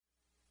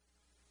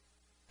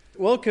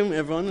Welcome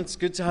everyone, it's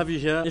good to have you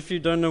here. If you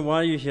don't know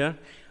why you're here,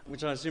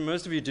 which I assume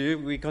most of you do,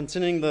 we're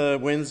continuing the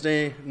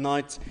Wednesday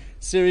night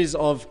series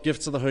of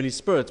Gifts of the Holy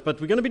Spirit. But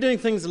we're going to be doing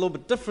things a little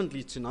bit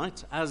differently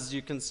tonight. As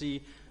you can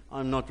see,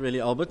 I'm not really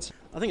Albert.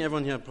 I think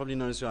everyone here probably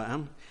knows who I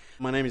am.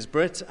 My name is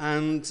Brett,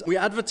 and we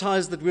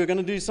advertised that we were going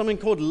to do something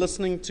called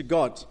Listening to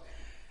God.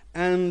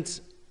 And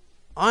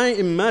I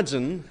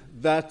imagine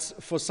that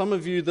for some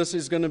of you, this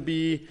is going to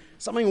be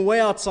something way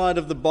outside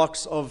of the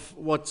box of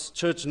what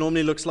church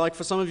normally looks like.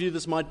 For some of you,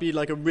 this might be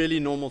like a really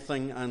normal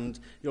thing, and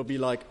you'll be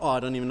like, oh, I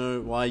don't even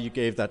know why you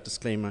gave that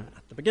disclaimer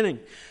at the beginning.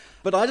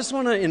 But I just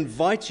want to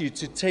invite you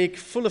to take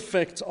full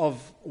effect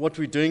of what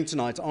we're doing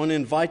tonight. I want to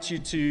invite you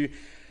to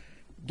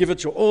give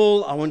it your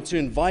all. I want to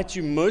invite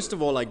you, most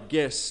of all, I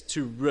guess,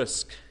 to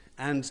risk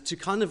and to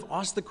kind of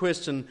ask the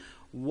question,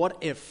 what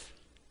if?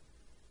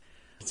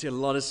 I see a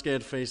lot of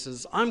scared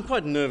faces. I'm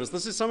quite nervous.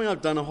 This is something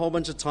I've done a whole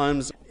bunch of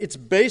times. It's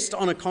based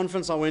on a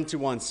conference I went to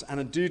once, and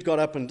a dude got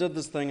up and did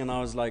this thing, and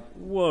I was like,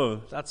 whoa,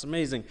 that's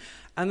amazing.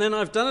 And then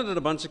I've done it at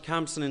a bunch of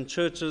camps and in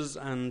churches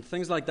and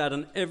things like that,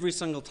 and every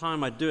single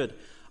time I do it,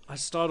 I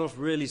start off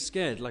really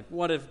scared. Like,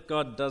 what if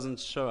God doesn't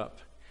show up?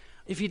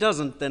 If he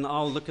doesn't, then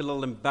I'll look a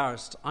little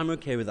embarrassed. I'm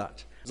okay with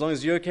that. As long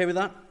as you're okay with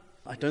that,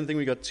 I don't think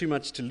we got too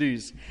much to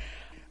lose.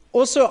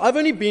 Also, I've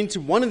only been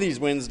to one of these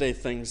Wednesday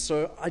things,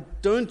 so I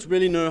don't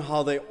really know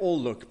how they all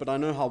look, but I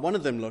know how one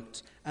of them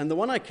looked. And the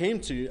one I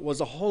came to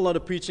was a whole lot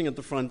of preaching at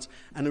the front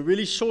and a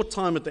really short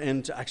time at the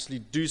end to actually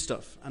do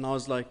stuff. And I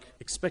was like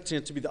expecting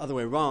it to be the other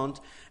way around.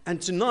 And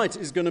tonight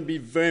is going to be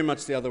very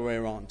much the other way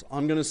around.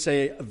 I'm going to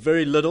say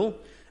very little,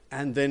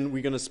 and then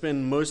we're going to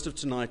spend most of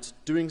tonight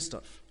doing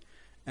stuff.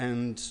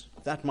 And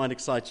that might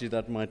excite you,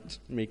 that might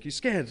make you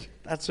scared.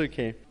 That's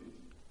okay.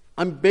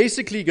 I'm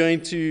basically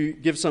going to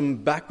give some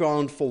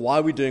background for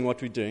why we're doing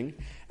what we're doing,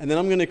 and then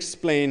I'm going to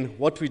explain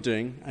what we're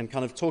doing and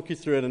kind of talk you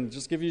through it and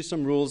just give you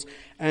some rules.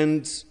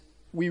 And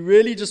we're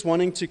really just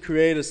wanting to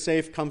create a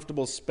safe,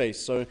 comfortable space.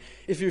 So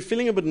if you're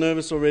feeling a bit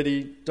nervous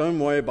already, don't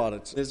worry about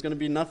it. There's going to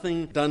be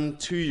nothing done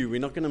to you.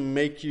 We're not going to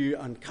make you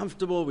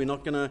uncomfortable. We're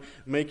not going to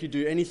make you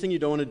do anything you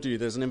don't want to do.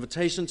 There's an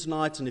invitation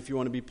tonight, and if you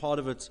want to be part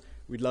of it,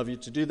 we'd love you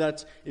to do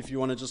that. If you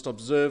want to just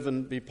observe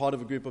and be part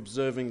of a group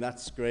observing,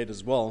 that's great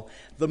as well.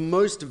 The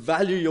most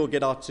value you'll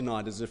get out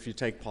tonight is if you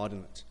take part in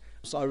it.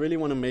 So I really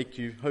want to make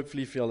you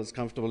hopefully feel as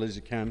comfortable as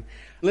you can.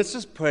 Let's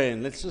just pray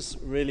and let's just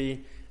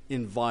really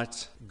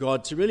invite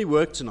God to really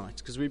work tonight,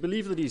 because we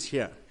believe that he's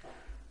here.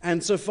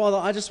 And so, Father,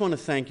 I just want to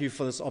thank you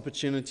for this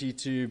opportunity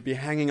to be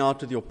hanging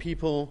out with your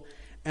people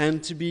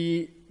and to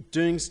be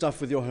doing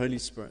stuff with your Holy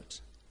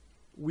Spirit.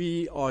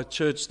 We are a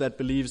church that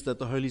believes that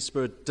the Holy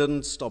Spirit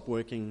didn't stop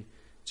working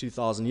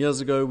 2,000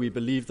 years ago. We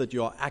believe that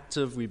you are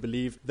active. We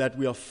believe that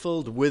we are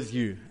filled with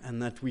you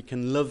and that we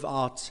can live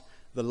out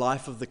the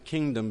life of the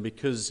kingdom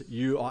because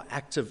you are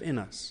active in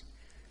us.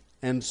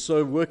 And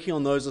so working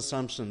on those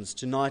assumptions,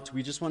 tonight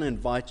we just want to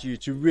invite you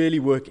to really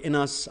work in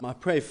us. I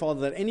pray,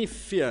 Father, that any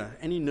fear,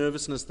 any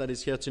nervousness that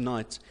is here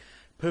tonight,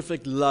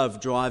 perfect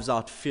love drives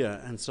out fear.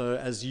 And so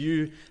as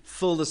you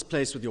fill this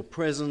place with your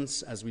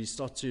presence, as we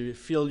start to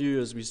feel you,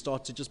 as we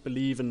start to just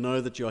believe and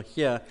know that you're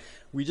here,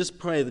 we just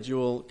pray that you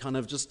will kind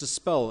of just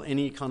dispel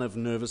any kind of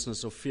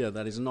nervousness or fear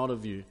that is not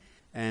of you.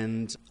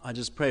 And I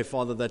just pray,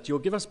 Father, that you'll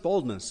give us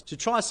boldness to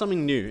try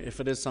something new, if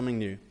it is something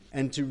new,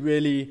 and to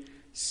really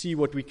see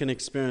what we can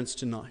experience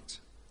tonight.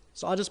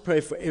 So I just pray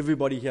for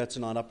everybody here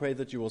tonight. I pray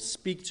that you will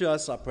speak to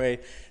us. I pray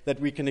that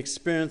we can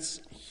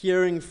experience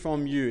hearing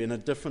from you in a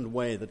different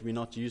way that we're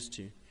not used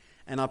to.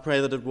 And I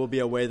pray that it will be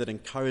a way that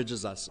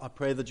encourages us. I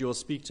pray that you will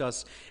speak to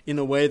us in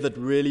a way that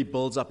really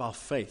builds up our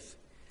faith,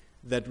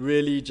 that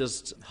really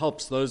just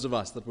helps those of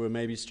us that were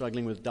maybe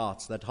struggling with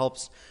doubts, that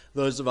helps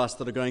those of us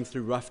that are going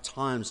through rough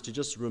times to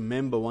just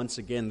remember once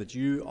again that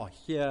you are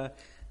here,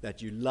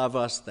 that you love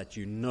us, that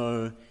you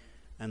know,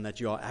 and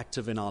that you are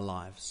active in our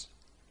lives.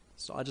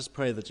 So I just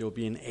pray that you'll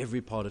be in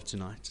every part of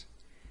tonight.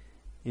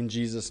 In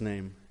Jesus'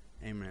 name,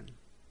 amen.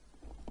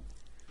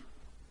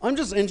 I'm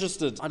just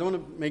interested. I don't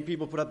want to make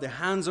people put up their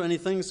hands or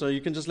anything, so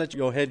you can just let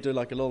your head do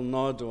like a little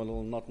nod or a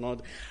little not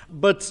nod.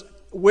 But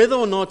whether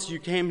or not you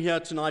came here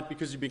tonight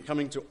because you've been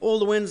coming to all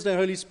the Wednesday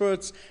Holy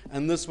Spirits,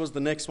 and this was the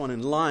next one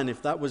in line,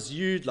 if that was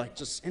you, like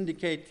just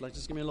indicate, like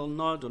just give me a little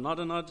nod or not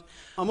a nod.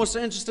 I'm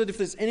also interested if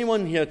there's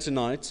anyone here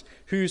tonight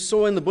who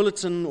saw in the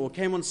bulletin or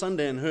came on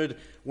Sunday and heard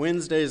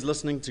Wednesdays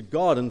listening to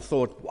God and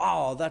thought,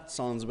 wow, that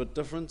sounds a bit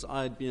different.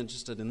 I'd be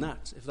interested in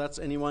that. If that's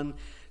anyone,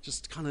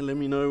 just kind of let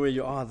me know where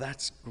you are.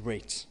 That's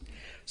great.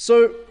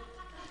 So,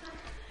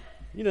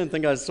 you don't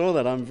think I saw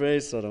that. I'm very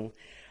subtle.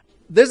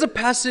 There's a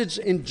passage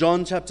in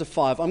John chapter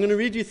 5. I'm going to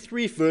read you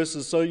 3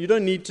 verses, so you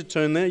don't need to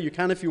turn there. You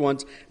can if you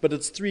want, but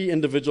it's 3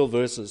 individual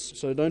verses,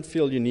 so don't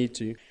feel you need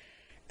to.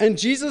 And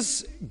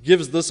Jesus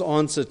gives this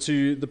answer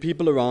to the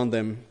people around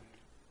them.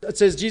 It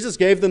says, Jesus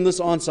gave them this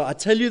answer, I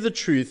tell you the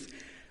truth,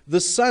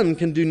 the Son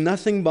can do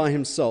nothing by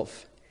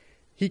himself.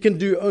 He can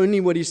do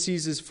only what he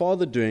sees his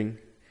Father doing,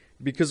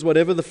 because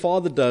whatever the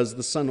Father does,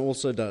 the Son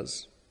also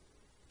does.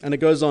 And it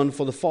goes on,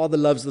 for the Father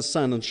loves the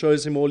Son and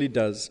shows him all he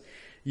does,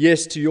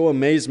 Yes, to your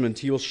amazement,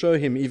 he will show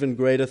him even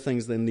greater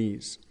things than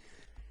these.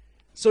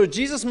 So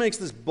Jesus makes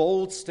this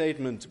bold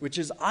statement, which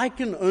is, I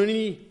can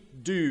only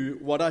do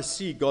what I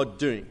see God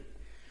doing.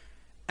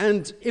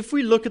 And if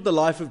we look at the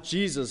life of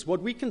Jesus,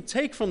 what we can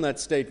take from that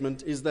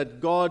statement is that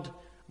God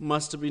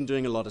must have been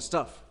doing a lot of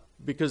stuff,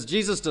 because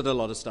Jesus did a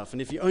lot of stuff.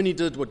 And if he only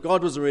did what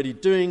God was already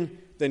doing,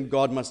 then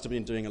God must have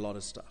been doing a lot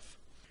of stuff.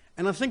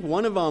 And I think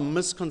one of our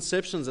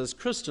misconceptions as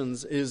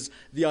Christians is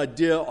the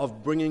idea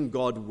of bringing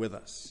God with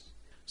us.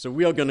 So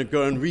we are going to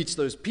go and reach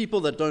those people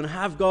that don't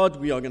have God.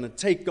 We are going to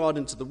take God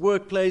into the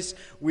workplace.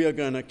 We are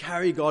going to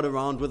carry God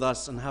around with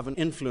us and have an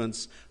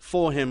influence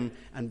for him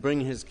and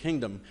bring his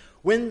kingdom.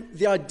 When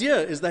the idea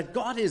is that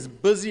God is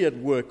busy at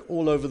work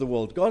all over the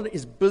world. God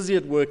is busy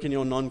at work in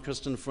your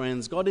non-Christian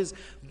friends. God is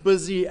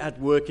busy at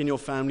work in your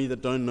family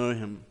that don't know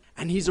him.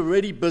 And he's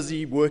already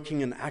busy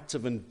working and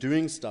active and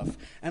doing stuff.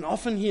 And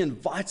often he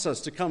invites us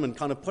to come and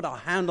kind of put our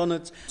hand on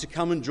it, to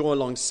come and draw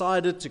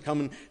alongside it, to come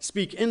and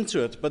speak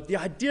into it. But the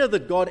idea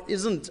that God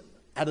isn't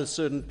at a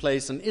certain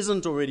place and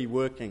isn't already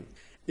working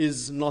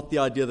is not the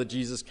idea that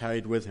Jesus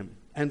carried with him.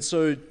 And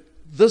so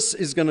this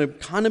is going to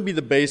kind of be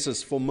the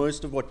basis for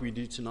most of what we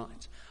do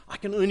tonight. I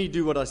can only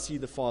do what I see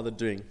the Father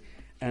doing.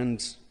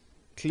 And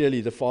clearly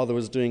the Father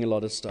was doing a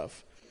lot of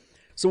stuff.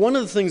 So one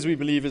of the things we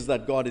believe is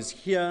that God is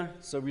here,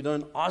 so we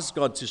don't ask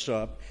God to show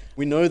up.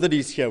 We know that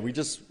he's here. We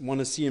just want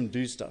to see him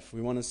do stuff.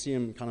 We want to see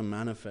him kind of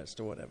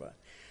manifest or whatever.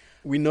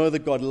 We know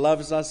that God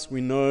loves us.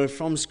 We know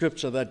from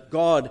Scripture that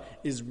God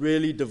is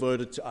really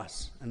devoted to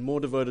us and more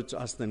devoted to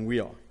us than we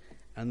are.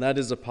 And that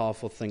is a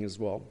powerful thing as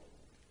well.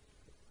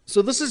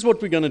 So this is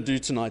what we're going to do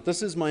tonight.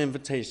 This is my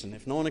invitation.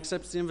 If no one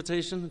accepts the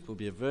invitation, it will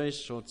be a very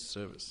short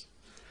service.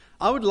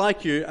 I would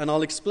like you, and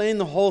I'll explain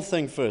the whole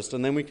thing first,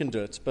 and then we can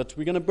do it. But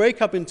we're going to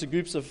break up into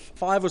groups of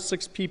 5 or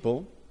 6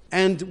 people,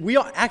 and we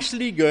are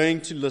actually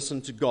going to listen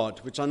to God,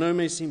 which I know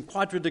may seem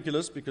quite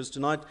ridiculous because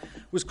tonight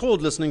was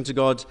called Listening to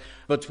God,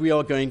 but we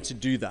are going to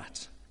do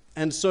that.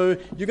 And so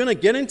you're going to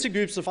get into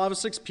groups of 5 or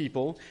 6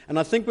 people, and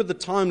I think with the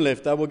time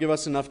left, that will give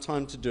us enough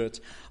time to do it.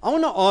 I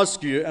want to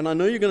ask you, and I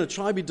know you're going to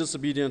try to be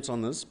disobedient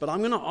on this, but I'm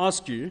going to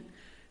ask you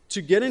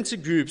to get into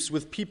groups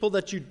with people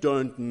that you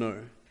don't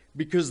know.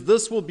 Because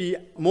this will be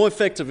more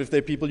effective if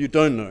they're people you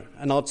don't know.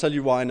 And I'll tell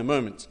you why in a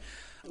moment.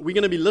 We're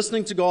going to be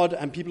listening to God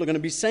and people are going to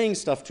be saying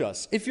stuff to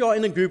us. If you are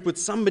in a group with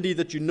somebody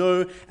that you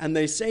know and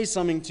they say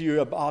something to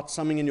you about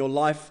something in your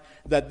life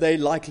that they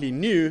likely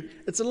knew,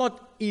 it's a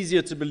lot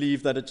easier to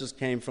believe that it just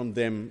came from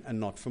them and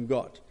not from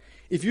God.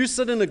 If you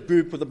sit in a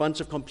group with a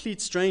bunch of complete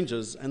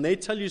strangers and they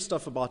tell you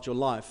stuff about your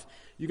life,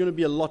 you're going to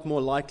be a lot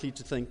more likely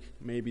to think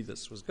maybe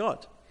this was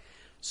God.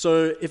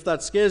 So if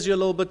that scares you a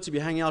little bit to be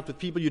hanging out with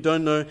people you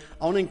don't know,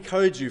 I want to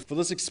encourage you for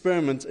this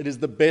experiment. It is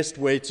the best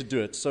way to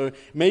do it. So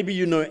maybe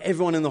you know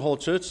everyone in the whole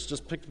church,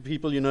 just pick the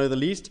people you know the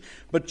least,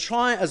 but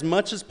try as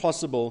much as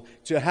possible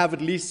to have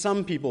at least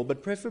some people,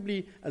 but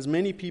preferably as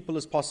many people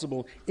as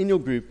possible in your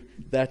group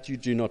that you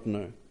do not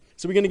know.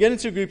 So we're going to get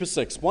into a group of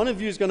 6. One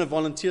of you is going to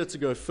volunteer to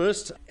go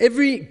first.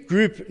 Every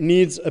group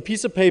needs a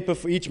piece of paper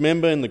for each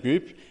member in the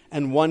group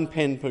and 1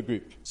 pen per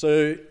group.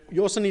 So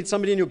you also need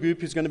somebody in your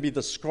group who's going to be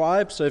the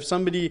scribe. So if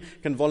somebody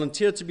can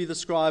volunteer to be the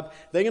scribe,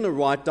 they're going to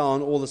write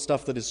down all the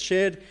stuff that is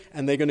shared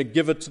and they're going to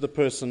give it to the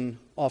person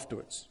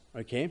afterwards.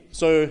 Okay?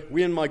 So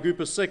we in my group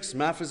of 6,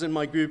 Maf is in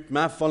my group,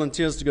 Maf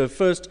volunteers to go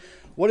first.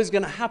 What is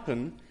going to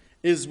happen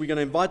is we're going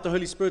to invite the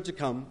Holy Spirit to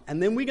come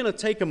and then we're going to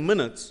take a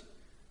minute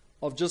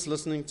of just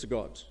listening to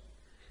God.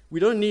 We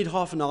don't need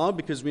half an hour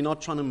because we're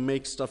not trying to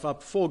make stuff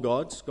up for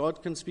God.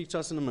 God can speak to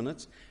us in a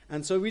minute.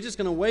 And so we're just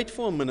going to wait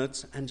for a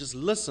minute and just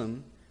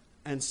listen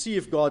and see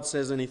if God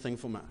says anything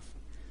for Maf.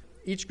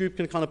 Each group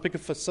can kind of pick a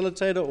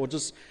facilitator or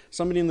just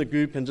somebody in the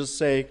group and just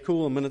say,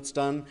 cool, a minute's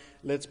done,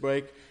 let's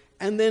break.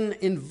 And then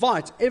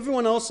invite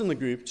everyone else in the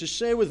group to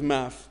share with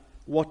Maf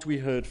what we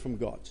heard from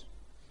God.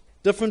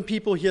 Different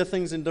people hear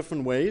things in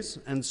different ways,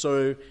 and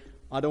so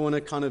I don't want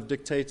to kind of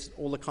dictate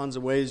all the kinds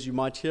of ways you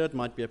might hear. It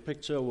might be a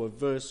picture or a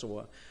verse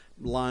or a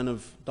line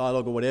of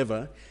dialogue or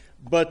whatever.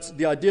 But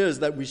the idea is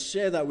that we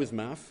share that with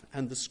Maf,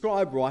 and the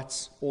scribe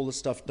writes all the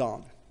stuff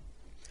down.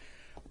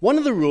 One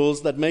of the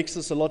rules that makes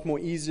this a lot more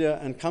easier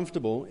and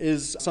comfortable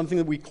is something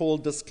that we call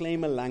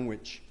disclaimer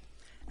language.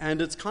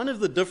 And it's kind of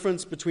the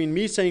difference between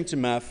me saying to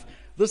Maf,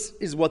 this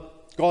is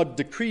what God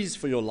decrees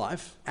for your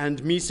life,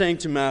 and me saying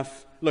to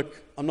Maf, look,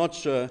 I'm not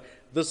sure,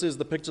 this is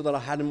the picture that I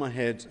had in my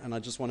head, and I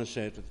just want to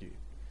share it with you.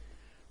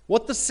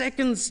 What the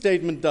second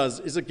statement does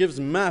is it gives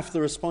Maf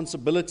the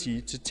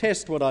responsibility to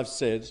test what I've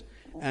said,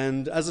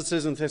 and as it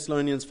says in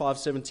Thessalonians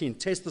 5:17,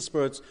 test the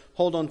spirits,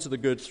 hold on to the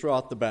good, throw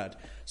out the bad.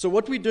 So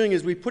what we're doing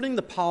is we're putting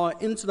the power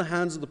into the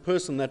hands of the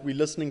person that we're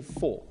listening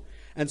for.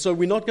 And so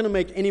we're not going to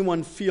make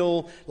anyone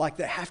feel like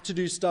they have to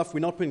do stuff. We're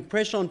not putting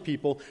pressure on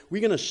people.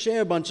 We're going to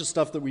share a bunch of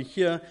stuff that we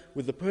hear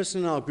with the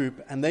person in our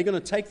group, and they're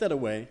going to take that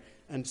away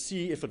and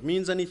see if it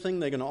means anything.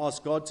 They're going to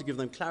ask God to give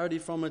them clarity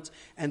from it,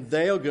 and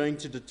they are going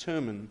to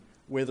determine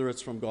whether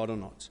it's from God or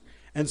not.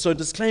 And so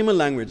disclaimer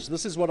language,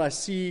 this is what I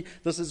see,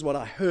 this is what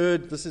I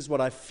heard, this is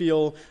what I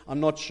feel, I'm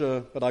not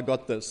sure, but I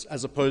got this,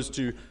 as opposed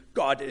to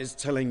God is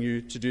telling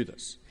you to do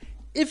this.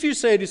 If you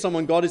say to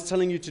someone, God is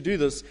telling you to do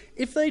this,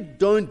 if they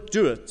don't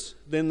do it,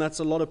 then that's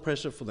a lot of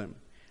pressure for them.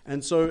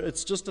 And so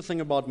it's just a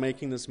thing about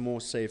making this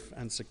more safe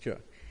and secure.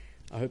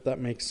 I hope that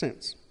makes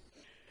sense.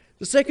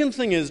 The second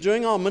thing is,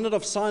 during our minute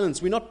of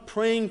silence, we're not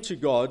praying to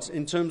God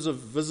in terms of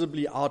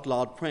visibly out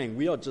loud praying.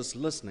 We are just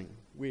listening.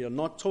 We are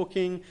not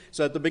talking.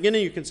 So at the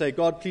beginning, you can say,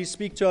 God, please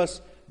speak to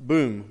us.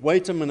 Boom.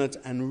 Wait a minute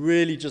and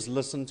really just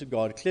listen to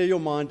God. Clear your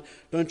mind.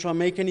 Don't try and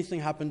make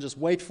anything happen. Just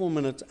wait for a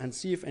minute and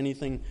see if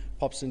anything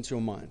pops into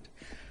your mind.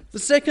 The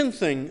second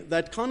thing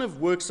that kind of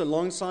works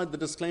alongside the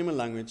disclaimer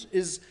language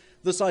is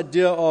this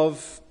idea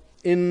of,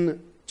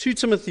 in 2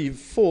 Timothy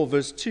 4,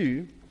 verse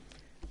 2,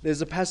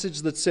 there's a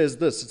passage that says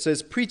this. It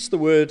says, preach the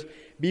word,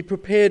 be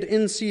prepared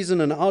in season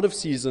and out of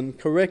season,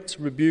 correct,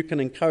 rebuke, and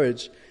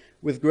encourage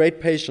with great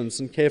patience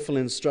and careful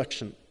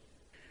instruction.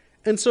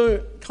 And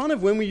so, kind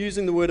of when we're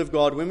using the word of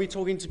God, when we're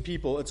talking to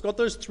people, it's got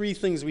those three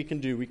things we can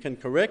do. We can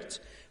correct,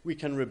 we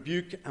can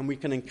rebuke, and we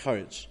can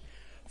encourage.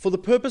 For the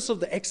purpose of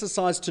the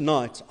exercise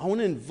tonight, I want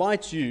to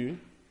invite you,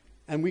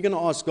 and we're going to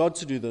ask God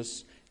to do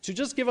this, to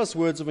just give us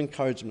words of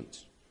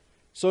encouragement.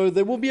 So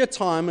there will be a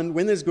time, and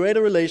when there's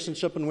greater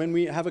relationship and when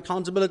we have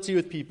accountability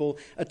with people,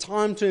 a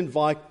time to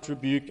invite,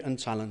 rebuke, and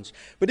challenge.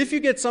 But if you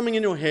get something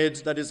in your head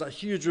that is a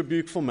huge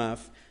rebuke for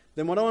Mav,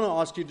 then what I want to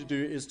ask you to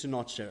do is to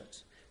not share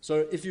it.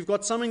 So if you've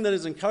got something that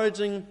is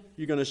encouraging,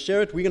 you're going to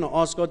share it. We're going to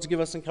ask God to give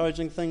us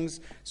encouraging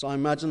things, so I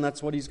imagine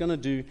that's what He's going to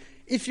do.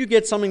 If you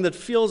get something that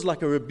feels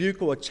like a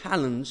rebuke or a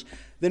challenge,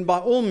 then by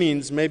all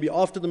means, maybe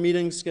after the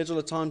meeting, schedule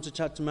a time to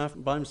chat to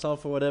Matt by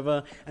himself or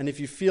whatever, and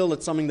if you feel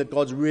it's something that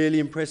God's really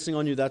impressing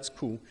on you, that's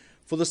cool.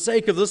 For the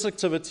sake of this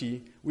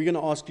activity, we're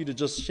going to ask you to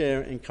just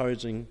share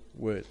encouraging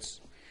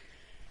words.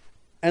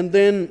 And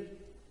then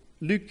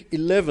Luke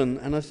 11,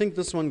 and I think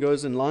this one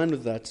goes in line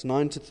with that,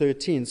 9 to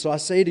 13. So I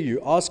say to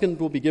you, ask and it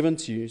will be given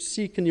to you,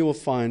 seek and you will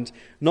find,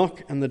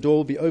 knock and the door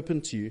will be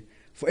opened to you.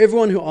 For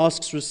everyone who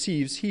asks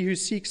receives, he who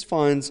seeks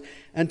finds,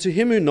 and to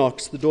him who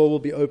knocks the door will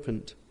be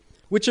opened.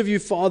 Which of you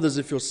fathers,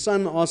 if your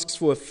son asks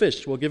for a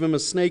fish, will give him a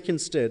snake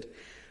instead?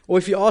 Or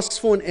if he asks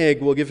for an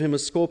egg, will give him a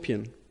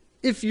scorpion?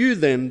 If you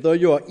then, though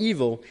you are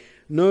evil,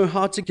 know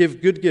how to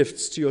give good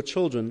gifts to your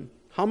children,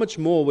 how much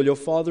more will your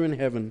Father in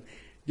heaven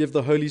give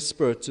the Holy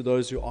Spirit to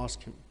those who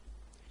ask Him?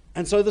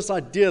 And so this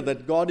idea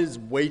that God is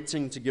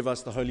waiting to give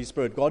us the Holy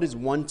Spirit, God is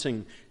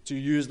wanting to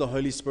use the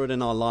Holy Spirit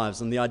in our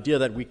lives, and the idea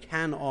that we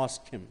can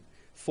ask Him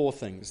for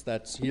things,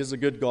 that He is a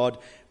good God,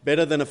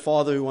 better than a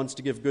father who wants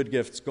to give good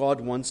gifts.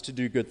 God wants to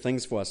do good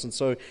things for us. And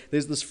so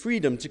there's this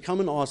freedom to come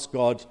and ask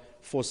God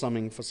for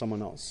something for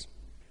someone else.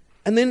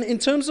 And then in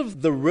terms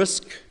of the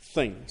risk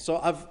thing, so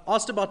I've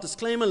asked about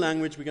disclaimer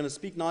language. We're going to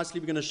speak nicely.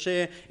 We're going to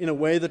share in a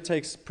way that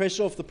takes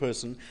pressure off the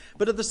person.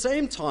 But at the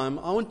same time,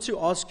 I want to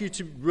ask you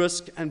to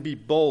risk and be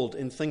bold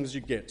in things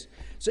you get.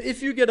 So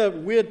if you get a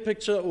weird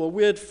picture or a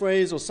weird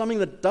phrase or something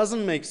that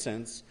doesn't make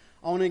sense,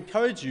 I want to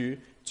encourage you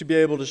to be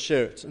able to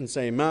share it and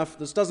say, Maf,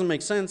 this doesn't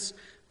make sense,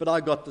 but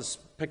I got this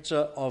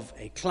picture of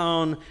a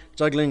clown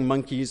juggling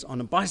monkeys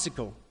on a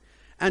bicycle.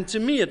 And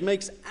to me, it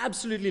makes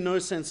absolutely no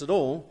sense at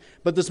all.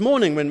 But this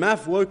morning, when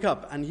Maf woke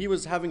up and he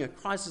was having a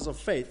crisis of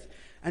faith,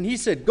 and he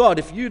said, God,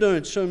 if you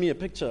don't show me a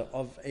picture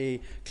of a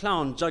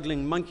clown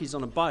juggling monkeys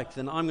on a bike,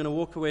 then I'm going to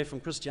walk away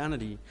from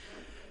Christianity.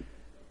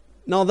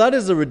 Now, that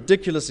is a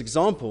ridiculous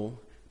example,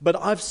 but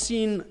I've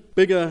seen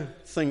bigger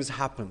things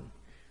happen.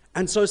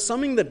 And so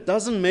something that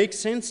doesn't make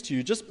sense to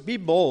you, just be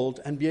bold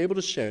and be able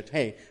to share it.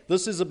 Hey,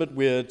 this is a bit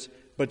weird,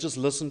 but just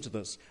listen to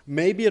this.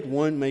 Maybe it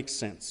won't make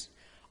sense.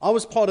 I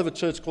was part of a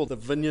church called the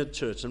Vineyard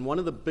Church, and one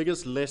of the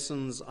biggest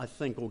lessons, I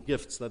think, or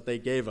gifts that they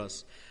gave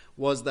us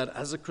was that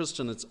as a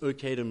Christian, it's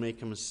okay to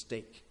make a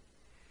mistake.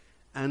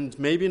 And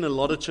maybe in a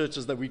lot of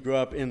churches that we grew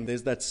up in,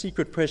 there's that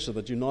secret pressure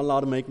that you're not allowed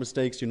to make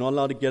mistakes, you're not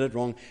allowed to get it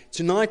wrong.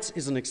 Tonight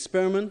is an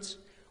experiment.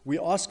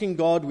 We're asking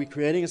God, we're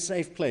creating a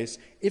safe place.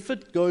 If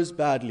it goes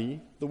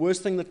badly, the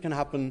worst thing that can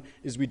happen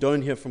is we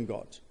don't hear from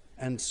God.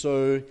 And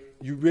so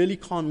you really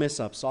can't mess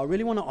up. So I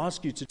really want to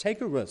ask you to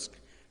take a risk,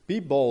 be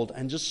bold,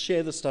 and just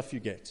share the stuff you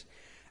get.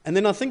 And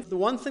then I think the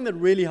one thing that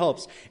really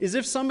helps is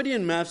if somebody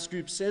in Mav's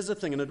group says a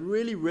thing and it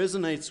really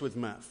resonates with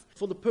Mav.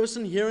 For the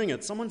person hearing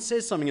it, someone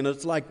says something and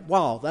it's like,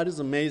 wow, that is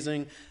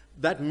amazing.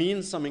 That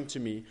means something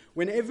to me.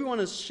 When everyone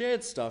has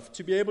shared stuff,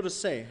 to be able to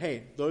say,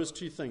 hey, those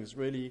two things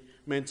really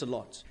meant a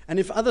lot. And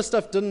if other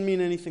stuff didn't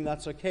mean anything,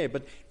 that's okay.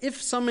 But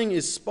if something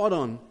is spot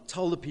on,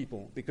 tell the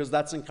people, because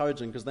that's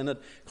encouraging, because then it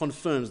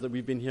confirms that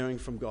we've been hearing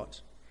from God.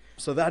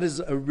 So that is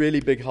a really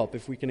big help,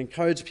 if we can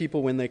encourage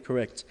people when they're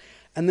correct.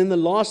 And then the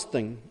last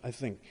thing, I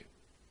think,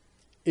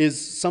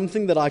 is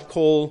something that I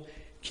call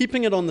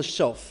keeping it on the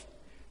shelf.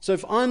 So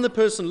if I'm the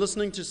person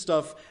listening to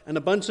stuff and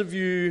a bunch of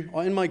you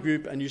are in my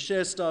group and you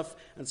share stuff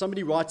and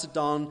somebody writes it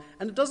down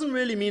and it doesn't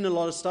really mean a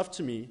lot of stuff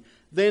to me,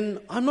 then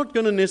I'm not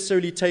going to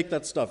necessarily take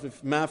that stuff.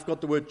 If Mav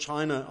got the word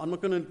China, I'm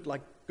not going to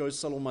go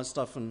sell all my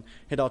stuff and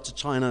head out to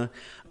China.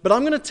 But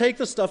I'm going to take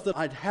the stuff that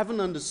I haven't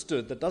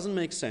understood, that doesn't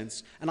make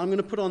sense, and I'm going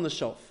to put it on the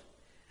shelf.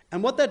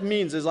 And what that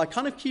means is I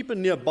kind of keep it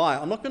nearby.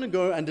 I'm not going to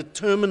go and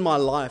determine my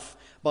life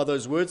by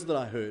those words that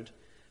I heard.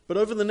 But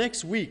over the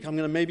next week, I'm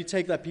going to maybe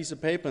take that piece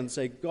of paper and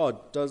say,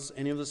 God, does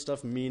any of this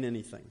stuff mean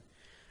anything?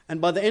 And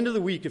by the end of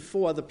the week, if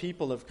 4 other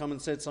people have come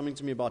and said something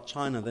to me about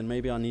China, then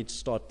maybe I need to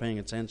start paying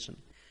attention.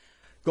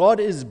 God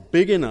is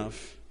big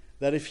enough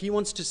that if He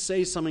wants to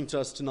say something to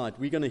us tonight,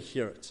 we're going to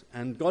hear it.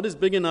 And God is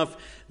big enough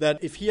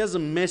that if He has a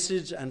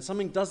message and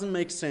something doesn't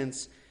make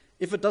sense,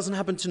 if it doesn't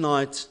happen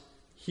tonight,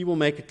 He will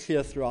make it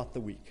clear throughout the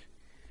week.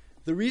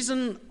 The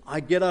reason I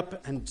get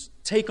up and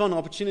take on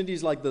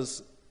opportunities like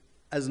this,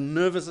 as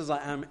nervous as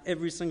I am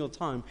every single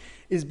time,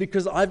 is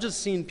because I've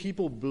just seen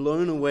people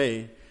blown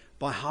away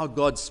by how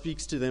God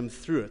speaks to them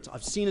through it.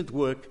 I've seen it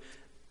work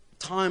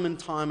time and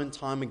time and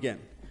time again.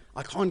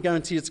 I can't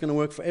guarantee it's going to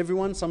work for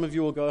everyone. Some of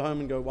you will go home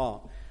and go,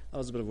 wow, that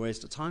was a bit of a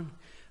waste of time.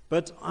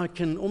 But I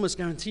can almost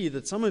guarantee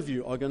that some of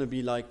you are going to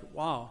be like,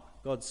 wow,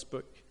 God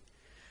spoke.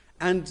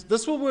 And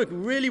this will work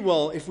really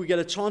well if we get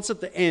a chance at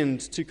the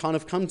end to kind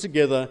of come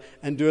together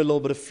and do a little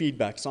bit of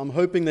feedback. So I'm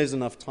hoping there's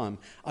enough time.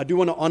 I do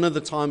want to honor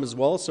the time as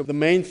well. So the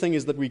main thing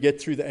is that we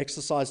get through the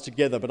exercise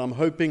together, but I'm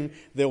hoping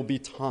there'll be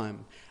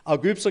time. Our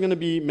groups are going to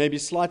be maybe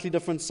slightly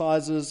different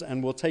sizes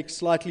and will take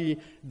slightly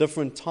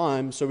different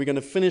time, so we're going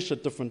to finish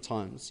at different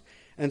times.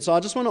 And so I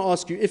just want to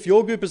ask you, if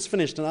your group is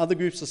finished and other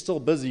groups are still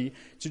busy,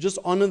 to just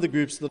honor the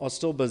groups that are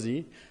still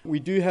busy. We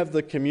do have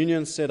the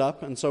communion set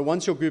up, and so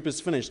once your group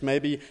is finished,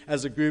 maybe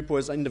as a group or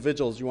as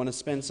individuals, you want to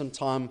spend some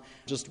time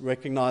just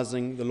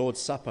recognizing the Lord's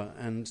Supper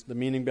and the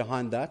meaning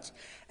behind that.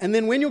 And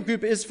then when your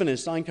group is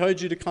finished, I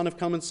encourage you to kind of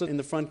come and sit in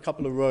the front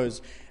couple of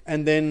rows,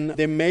 and then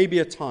there may be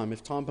a time,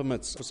 if time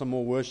permits, for some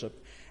more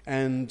worship.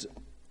 And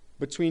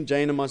between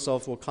Jane and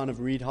myself, we'll kind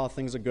of read how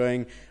things are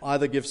going,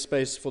 either give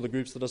space for the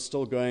groups that are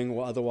still going,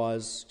 or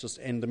otherwise just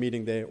end the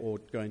meeting there or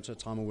go into a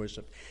time of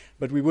worship.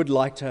 But we would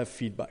like to have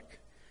feedback.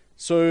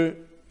 So,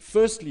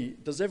 firstly,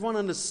 does everyone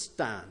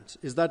understand?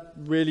 Is that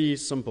really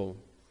simple?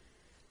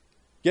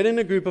 Get in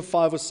a group of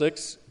 5 or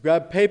 6,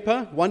 grab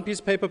paper, 1 piece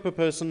of paper per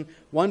person,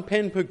 1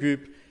 pen per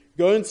group,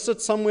 go and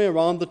sit somewhere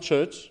around the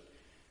church,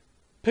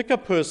 pick a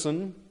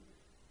person.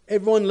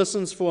 Everyone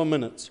listens for a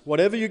minute.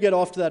 Whatever you get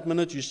after that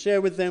minute, you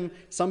share with them.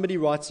 Somebody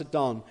writes it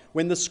down.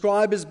 When the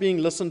scribe is being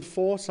listened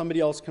for,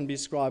 somebody else can be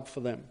scribe for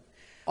them.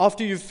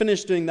 After you've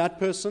finished doing that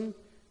person,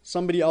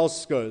 somebody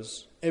else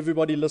goes.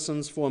 Everybody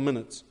listens for a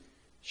minute.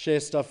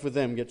 Share stuff with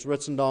them. Gets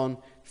written down.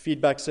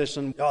 Feedback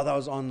session. Oh, that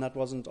was on. That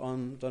wasn't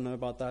on. Don't know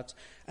about that.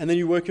 And then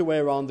you work your way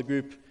around the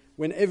group.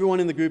 When everyone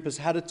in the group has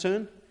had a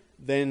turn,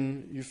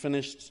 then you've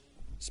finished.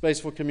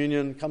 Space for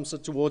communion, come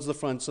sit towards the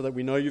front so that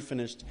we know you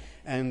finished,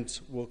 and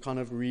we'll kind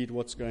of read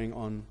what's going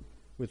on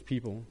with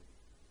people.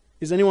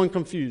 Is anyone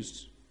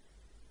confused?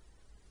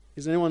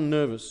 Is anyone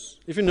nervous?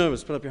 If you're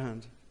nervous, put up your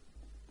hand.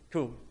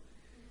 Cool.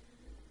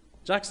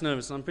 Jack's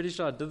nervous. I'm pretty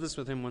sure I did this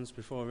with him once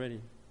before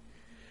already.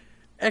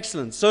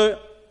 Excellent. So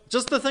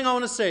just the thing I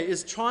want to say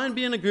is try and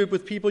be in a group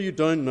with people you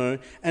don't know,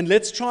 and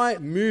let's try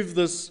move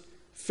this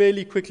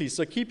fairly quickly.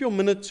 So keep your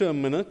minute to a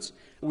minute.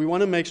 We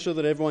want to make sure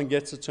that everyone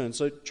gets a turn.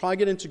 So try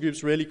get into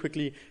groups really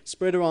quickly,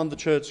 spread around the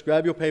church,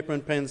 grab your paper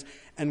and pens,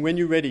 and when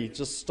you're ready,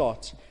 just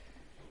start.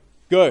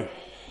 Go.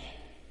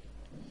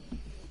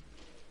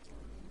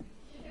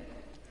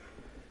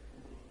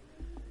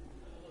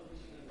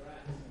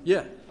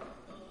 Yeah.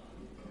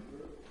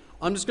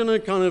 I'm just going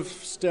to kind of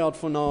stay out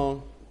for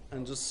now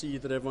and just see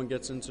that everyone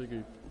gets into a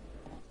group.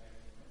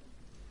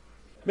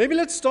 Maybe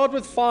let's start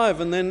with 5,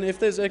 and then if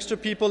there's extra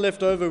people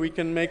left over, we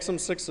can make some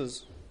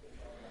 6s.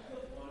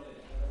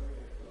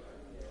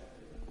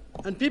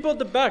 And people at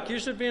the back, you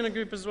should be in a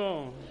group as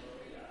well.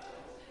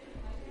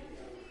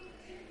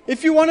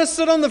 If you want to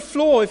sit on the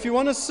floor, if you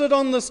want to sit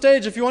on the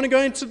stage, if you want to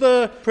go into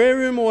the prayer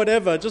room or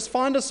whatever, just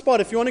find a spot.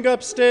 If you want to go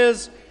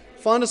upstairs,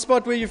 find a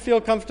spot where you feel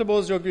comfortable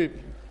as your group.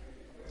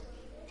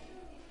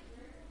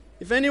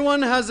 If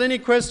anyone has any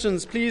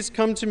questions, please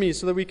come to me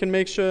so that we can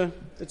make sure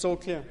it's all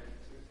clear.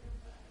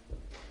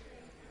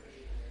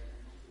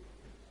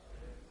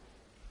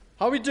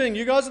 How are we doing?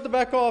 You guys at the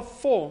back are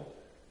 4.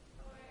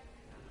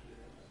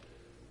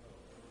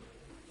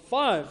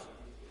 5.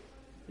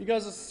 You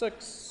guys are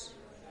 6.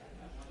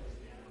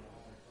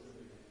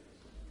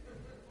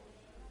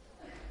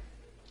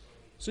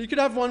 So you could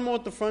have one more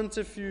at the front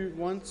if you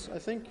want, I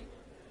think.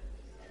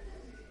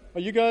 Are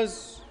you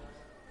guys,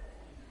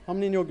 how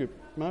many in your group?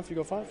 Matt, you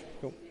got 5?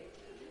 Cool.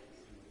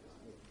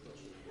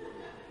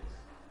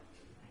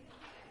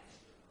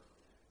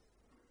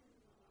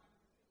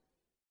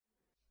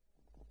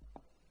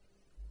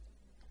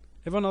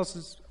 Everyone else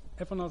is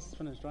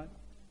finished, right?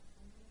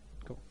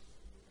 Cool.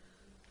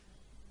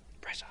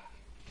 Pressure.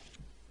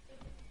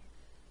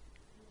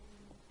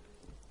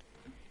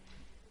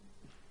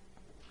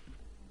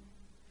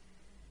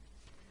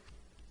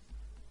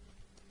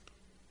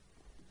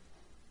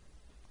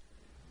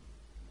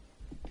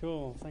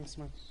 Cool, thanks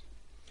so much.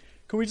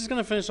 Cool, we're just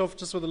going to finish off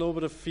just with a little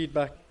bit of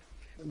feedback.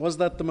 Was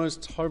that the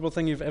most horrible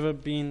thing you've ever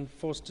been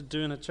forced to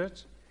do in a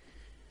church?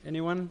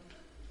 Anyone?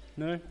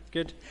 No?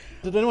 Good.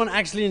 Did anyone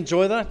actually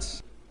enjoy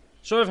that?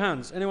 Show of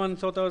hands. Anyone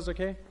thought that was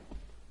okay?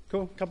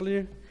 Cool, couple of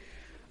you.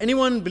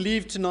 Anyone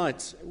believe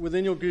tonight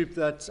within your group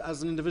that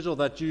as an individual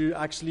that you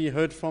actually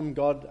heard from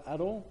God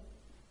at all?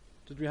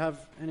 Did we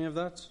have any of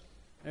that?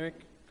 Eric?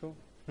 Cool.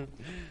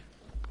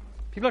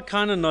 People are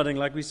kind of nodding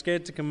like we're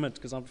scared to commit,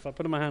 because if I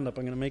put my hand up,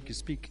 I'm going to make you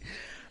speak.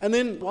 And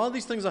then while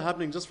these things are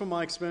happening, just from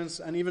my experience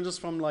and even just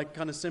from like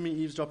kind of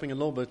semi-eavesdropping a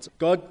little bit,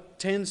 God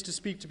tends to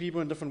speak to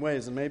people in different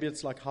ways, and maybe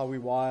it's like how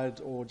we're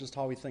wired or just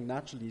how we think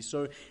naturally.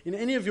 So in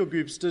any of your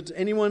groups, did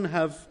anyone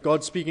have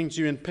God speaking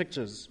to you in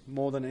pictures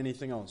more than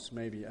anything else,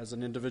 maybe as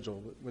an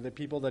individual? Were there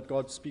people that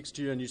God speaks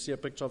to you and you see a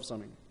picture of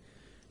something?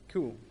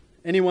 Cool.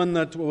 Anyone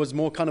that was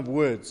more kind of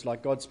words,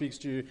 like God speaks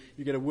to you,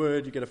 you get a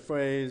word, you get a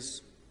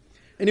phrase.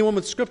 Anyone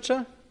with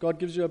scripture? God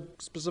gives you a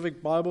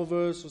specific Bible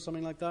verse or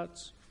something like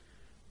that?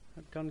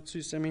 I've kind of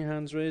 2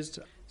 semi-hands raised.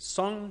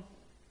 Song?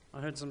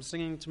 I heard some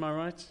singing to my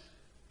right.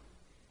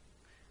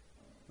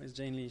 Where's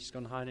Jane Lee? She's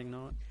gone hiding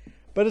now.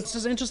 But it's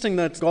just interesting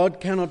that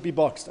God cannot be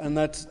boxed, and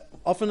that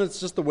often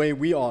it's just the way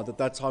we are,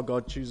 that's how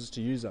God chooses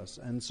to use us.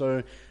 And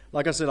so,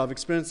 like I said, I've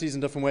experienced these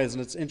in different ways,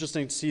 and it's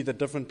interesting to see that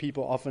different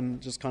people often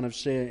just kind of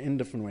share in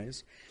different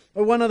ways.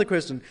 Oh, one other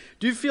question.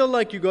 Do you feel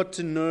like you got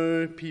to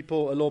know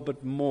people a little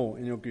bit more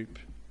in your group?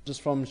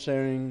 Just from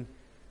sharing,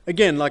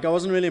 again, like I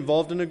wasn't really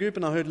involved in a group,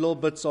 and I heard little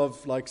bits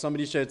of like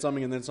somebody shared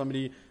something, and then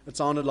it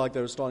sounded like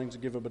they were starting to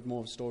give a bit more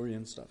of a story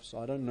and stuff. So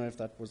I don't know if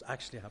that was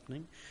actually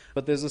happening,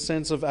 but there's a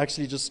sense of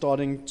actually just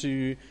starting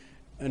to,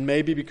 and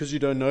maybe because you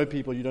don't know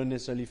people, you don't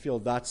necessarily feel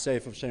that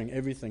safe of sharing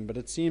everything, but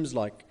it seems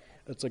like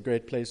it's a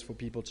great place for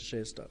people to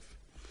share stuff.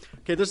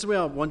 Okay, this is where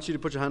I want you to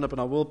put your hand up, and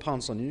I will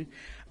pounce on you.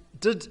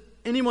 Did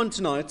anyone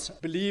tonight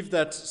believe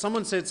that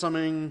someone said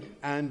something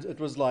and it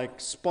was like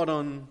spot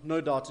on,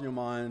 no doubt in your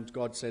mind,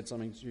 God said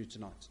something to you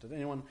tonight? Did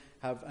anyone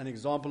have an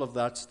example of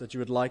that you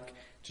would like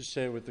to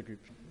share with the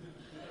group?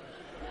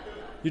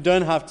 You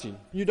don't have to.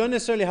 You don't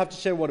necessarily have to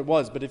share what it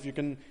was, but if you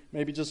can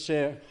maybe just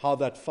share how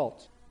that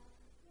felt.